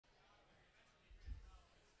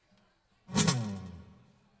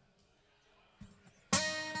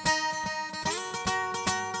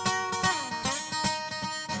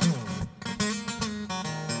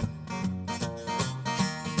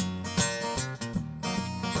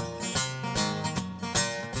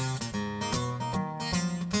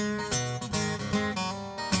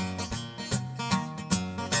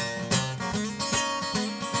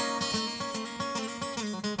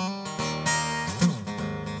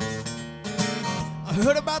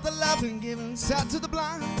Heard about the love and giving sight to the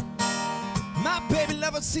blind. My baby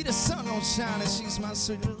lover see the sun don't shine, and she's my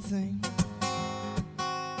sweet little thing.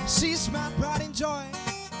 She's my pride and joy.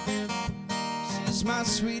 She's my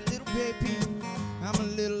sweet little baby. I'm a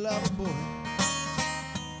little lover boy.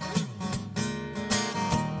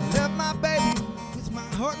 Love my baby with my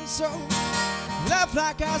heart and soul. Love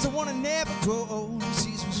like ours, I wanna never grow old.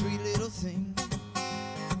 She's my sweet little thing.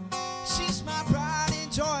 She's my pride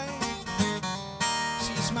and joy.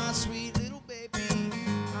 She's my sweet little baby.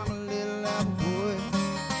 I'm a little lover boy.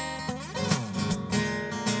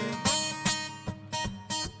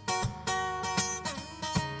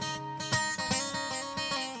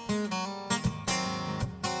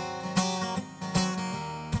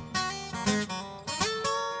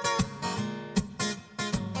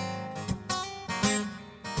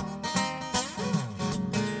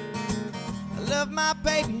 Love my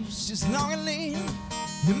baby, she's long and lean.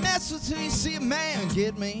 You mess with her, you see a man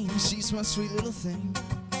get mean. She's my sweet little thing.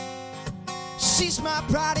 She's my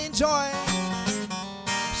pride and joy.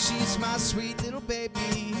 She's my sweet little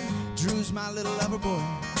baby. Drew's my little lover boy.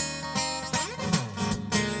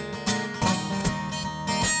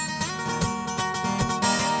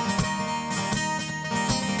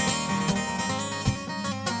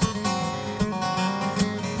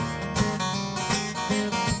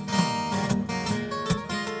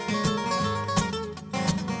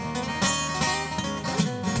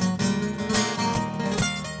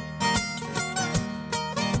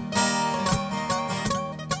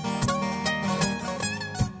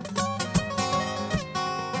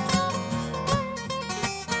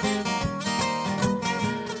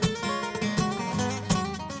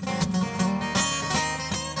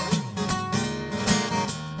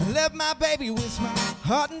 Love my baby with my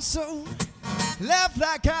heart and soul. Love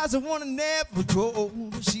like ours, I wanna never grow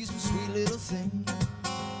old. She's my sweet little thing.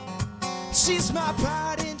 She's my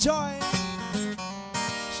pride and joy.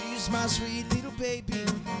 She's my sweet little baby.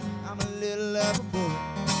 I'm a little lover boy.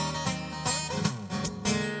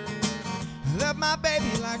 Love my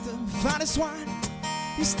baby like the finest wine.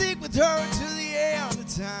 You stick with her until the end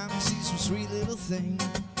of time. She's my sweet little thing.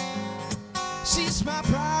 She's my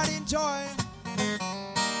pride and joy.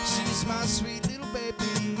 She's my sweet little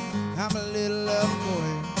baby. I'm a little lover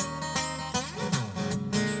boy.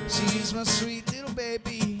 She's my sweet little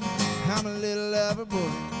baby. I'm a little lover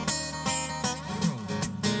boy.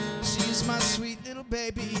 She's my sweet little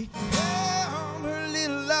baby. Yeah, I'm her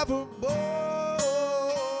little lover boy.